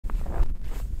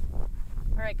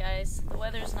Alright guys, the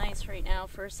weather's nice right now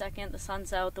for a second. The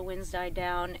sun's out, the wind's died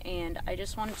down, and I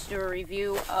just wanted to do a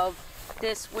review of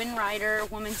this Windrider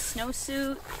women's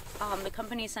snowsuit. The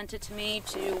company sent it to me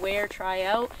to wear, try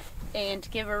out, and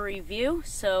give a review,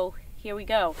 so here we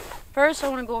go. First I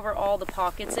want to go over all the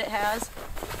pockets it has.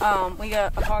 We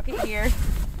got a pocket here,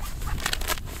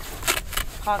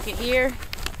 pocket here,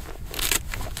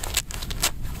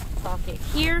 pocket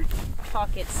here,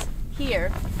 pockets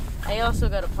here. I also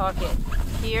got a pocket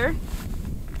here.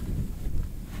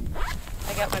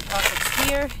 I got my pockets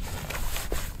here.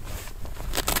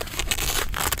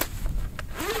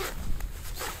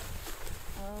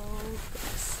 Oh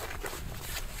goodness.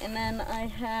 And then I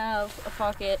have a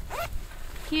pocket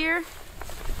here,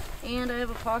 and I have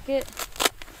a pocket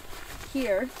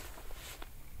here.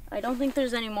 I don't think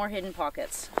there's any more hidden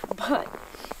pockets, but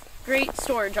great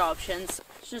storage options.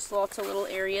 Just lots of little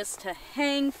areas to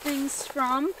hang things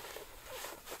from.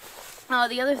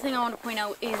 The other thing I want to point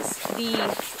out is the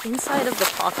inside of the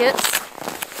pockets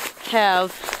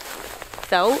have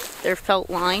felt. They're felt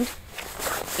lined,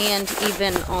 and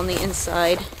even on the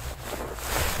inside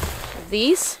of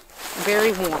these,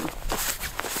 very warm.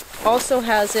 Also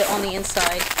has it on the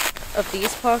inside of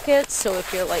these pockets, so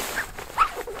if you're like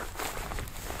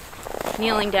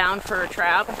kneeling down for a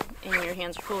trap and your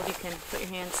hands are cold, you can put your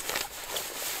hands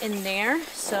in there.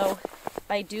 So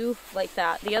I do like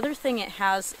that. The other thing it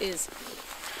has is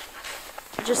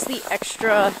just the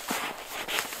extra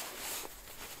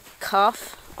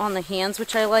cuff on the hands,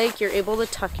 which I like. You're able to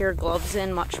tuck your gloves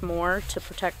in much more to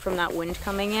protect from that wind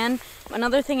coming in.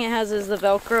 Another thing it has is the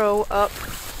Velcro up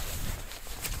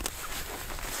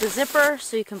the zipper,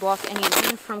 so you can block any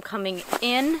wind from coming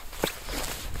in.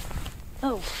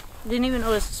 Oh, didn't even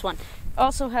notice this one.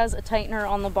 Also has a tightener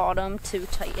on the bottom to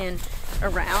tighten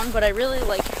around, but I really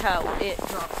like how it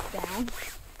drops down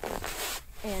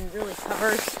and really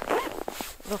covers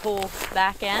the whole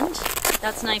back end.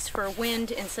 That's nice for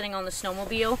wind and sitting on the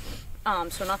snowmobile,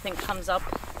 so nothing comes up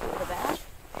the back.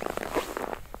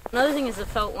 Another thing is the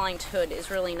felt lined hood is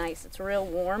really nice. It's real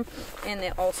warm, and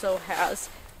it also has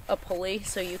a pulley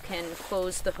so you can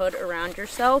close the hood around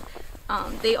yourself.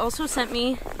 They also sent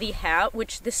me the hat,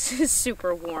 which this is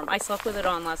super warm. I slept with it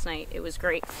on last night. It was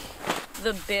great.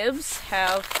 The bibs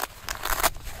have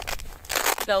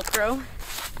Velcro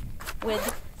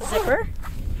with zipper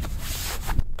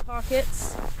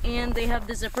pockets, and they have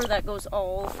the zipper that goes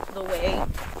all the way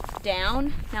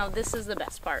down. Now this is the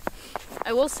best part.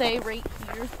 I will say right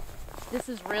here, this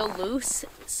is real loose,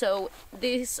 so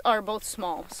these are both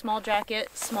small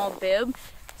jacket, small bib.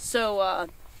 So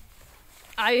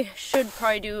I should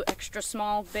probably do extra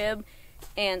small bib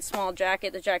and small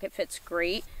jacket. The jacket fits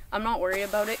great. I'm not worried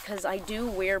about it because I do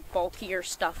wear bulkier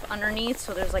stuff underneath,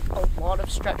 so there's like a lot of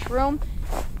stretch room.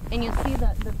 And you'll see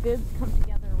that the bibs come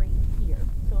together right here,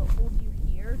 so it holds you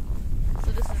here.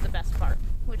 So this is the best part,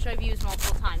 which I've used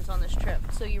multiple times on this trip.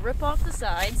 So you rip off the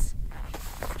sides,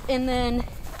 and then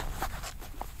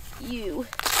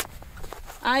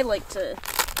I like to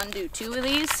undo two of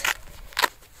these.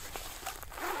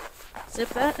 Zip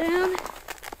that down,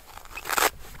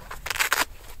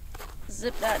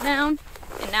 zip that down,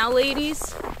 and now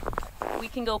ladies, we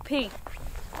can go pee.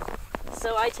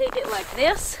 So I take it like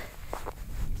this,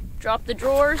 drop the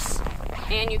drawers,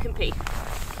 and you can pee,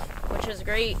 which is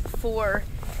great for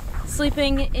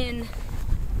sleeping in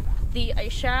the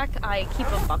ice shack. I keep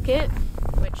a bucket,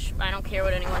 which I don't care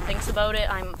what anyone thinks about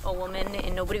it. I'm a woman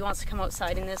and nobody wants to come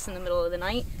outside in this in the middle of the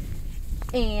night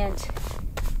and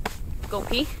go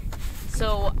pee.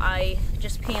 So I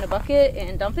just pee in a bucket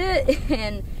and dump it,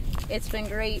 and it's been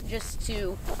great just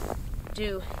to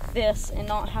do this and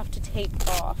not have to take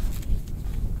off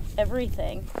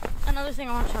everything. Another thing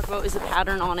I want to talk about is the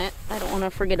pattern on it. I don't want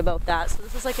to forget about that. So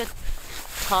this is like a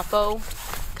topo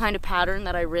kind of pattern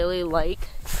that I really like.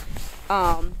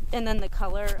 And then the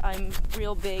color, I'm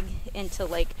real big into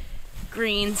like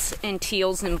greens and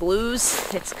teals and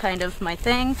blues. It's kind of my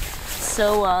thing.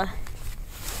 So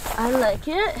I like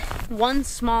it. One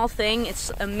small thing, it's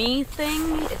a me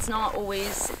thing. It's not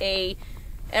always a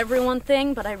everyone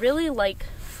thing, but I really like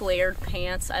flared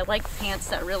pants. I like pants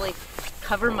that really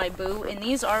cover my boot, and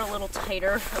these are a little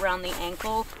tighter around the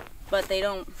ankle, but they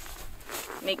don't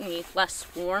make me less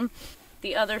warm.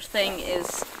 The other thing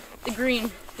is the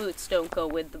green boots don't go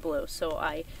with the blue, so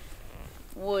I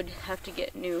would have to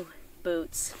get new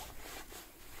boots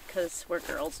because we're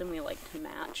girls and we like to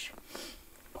match.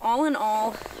 All in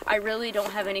all, I really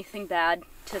don't have anything bad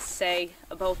to say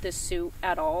about this suit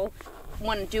at all.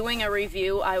 When doing a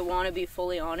review, I want to be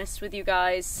fully honest with you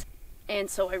guys, and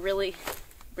so I really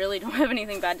don't have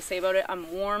anything bad to say about it.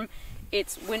 I'm warm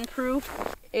It's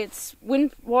windproof. It's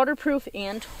waterproof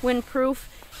and windproof.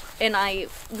 And I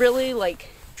really like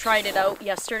tried it out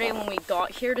yesterday when we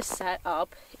got here to set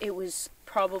up. It was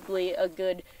probably a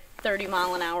good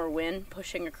 30-mile-an-hour wind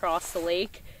pushing across the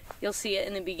lake. You'll see it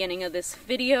in the beginning of this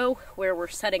video where we're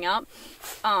setting up.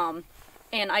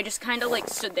 And I just kind of like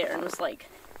stood there and was like,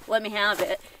 let me have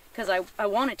it, because I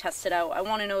want to test it out. I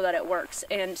want to know that it works.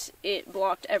 And it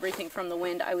blocked everything from the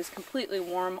wind. I was completely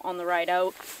warm on the ride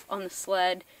out on the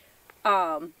sled.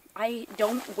 I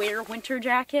don't wear winter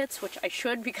jackets, which I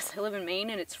should because I live in Maine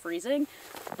and it's freezing.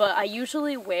 But I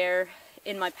usually wear,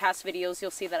 in my past videos,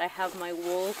 you'll see that I have my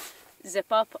wool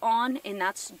zip up on, and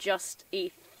that's just a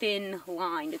thin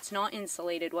line. It's not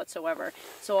insulated whatsoever.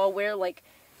 So I'll wear like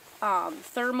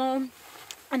thermal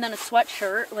and then a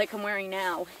sweatshirt like I'm wearing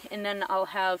now, and then I'll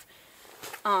have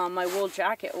my wool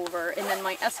jacket over, and then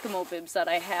my Eskimo bibs that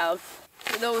I have,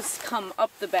 those come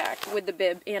up the back with the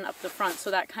bib and up the front,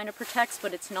 so that kind of protects,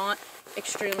 but it's not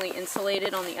extremely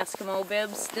insulated on the Eskimo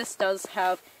bibs. This does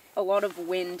have a lot of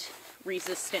wind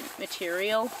resistant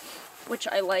material, which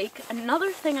I like.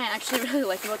 Another thing I actually really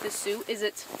like about this suit is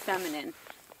it's feminine.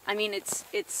 I mean, it's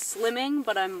slimming,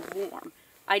 but I'm warm.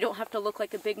 I don't have to look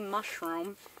like a big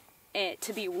mushroom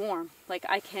to be warm. Like,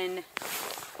 I can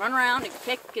run around and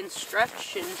kick and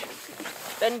stretch and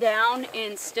bend down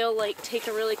and still like take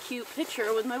a really cute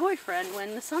picture with my boyfriend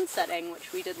when the sun's setting,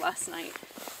 which we did last night.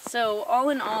 So all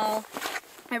in all,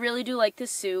 I really do like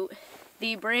this suit.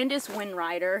 The brand is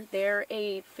Windrider. They're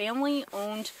a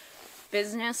family-owned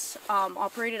business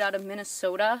operated out of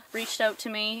Minnesota. Reached out to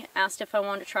me, asked if I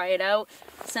wanted to try it out,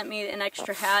 sent me an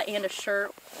extra hat and a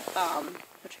shirt,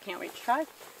 which I can't wait to try.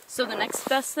 So the next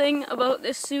best thing about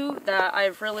this suit that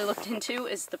I've really looked into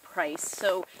is the price.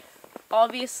 So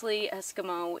obviously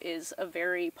Eskimo is a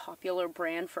very popular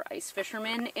brand for ice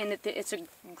fishermen, and it's a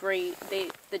great,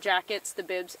 the jackets, the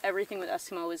bibs, everything with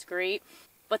Eskimo is great,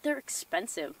 but they're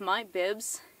expensive. My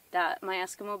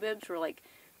Eskimo bibs were like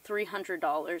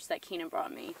 $300 that Keenan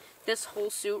brought me. This whole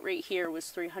suit right here was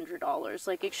 $300,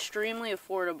 like extremely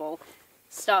affordable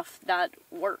stuff that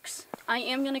works. I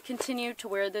am going to continue to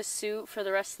wear this suit for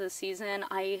the rest of the season.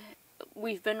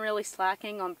 We've been really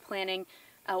slacking on planning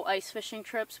out ice fishing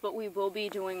trips, but we will be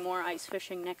doing more ice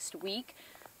fishing next week.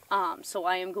 So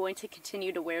I am going to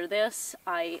continue to wear this.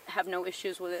 I have no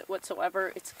issues with it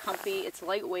whatsoever. It's comfy, it's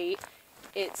lightweight,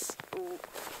 it's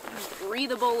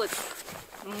breathable, it's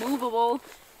movable,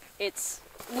 it's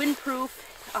windproof,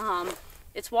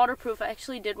 it's waterproof. I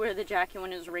actually did wear the jacket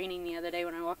when it was raining the other day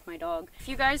when I walked my dog. If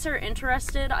you guys are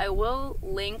interested, I will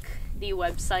link the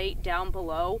website down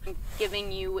below. I'm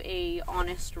giving you a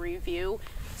honest review.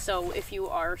 So if you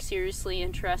are seriously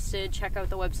interested, check out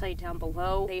the website down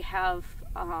below. They have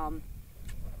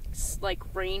like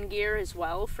rain gear as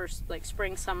well for like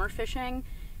spring, summer fishing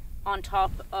on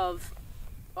top of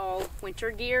all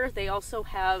winter gear. They also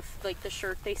have like the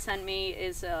shirt they send me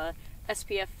is a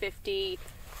SPF 50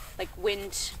 like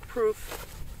windproof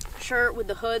shirt with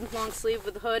the hood, long sleeve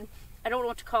with the hood. I don't know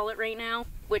what to call it right now,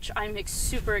 which I'm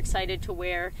super excited to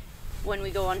wear when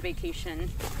we go on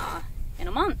vacation in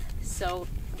a month. So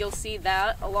you'll see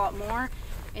that a lot more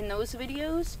in those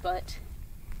videos, but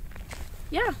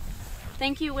yeah.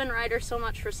 Thank you, Windrider, so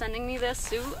much for sending me this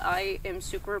suit. I am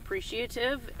super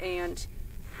appreciative and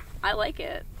I like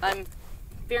it. I'm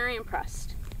very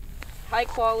impressed. High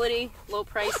quality, low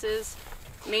prices,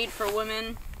 made for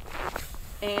women,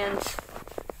 and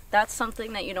that's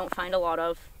something that you don't find a lot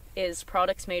of, is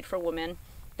products made for women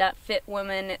that fit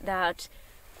women, that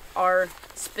are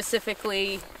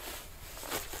specifically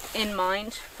in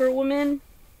mind for women.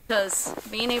 Because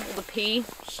being able to pee,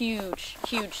 huge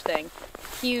thing.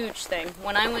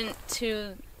 When I went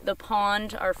to the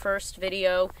pond, our first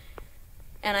video,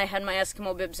 and I had my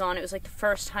Eskimo bibs on, it was like the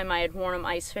first time I had worn them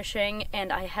ice fishing,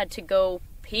 and I had to go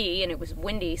pee, and it was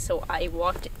windy, so I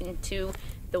walked into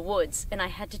the woods, and I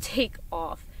had to take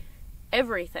off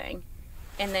everything,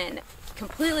 and then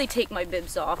completely take my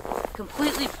bibs off,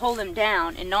 completely pull them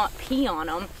down, and not pee on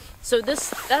them. So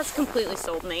that's completely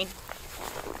sold me.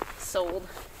 Sold.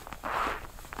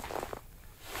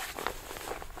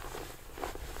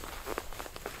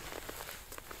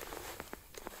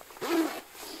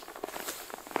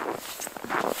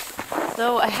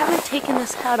 So I haven't taken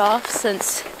this hat off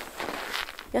since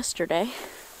yesterday.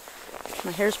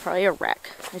 My hair's probably a wreck.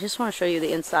 I just want to show you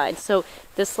the inside. So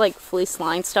this like fleece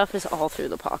line stuff is all through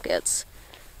the pockets,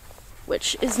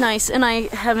 which is nice. And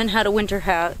I haven't had a winter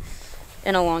hat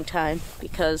in a long time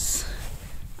because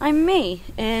I'm me.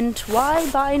 And why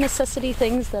buy necessity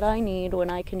things that I need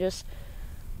when I can just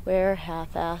wear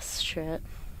half-ass shit?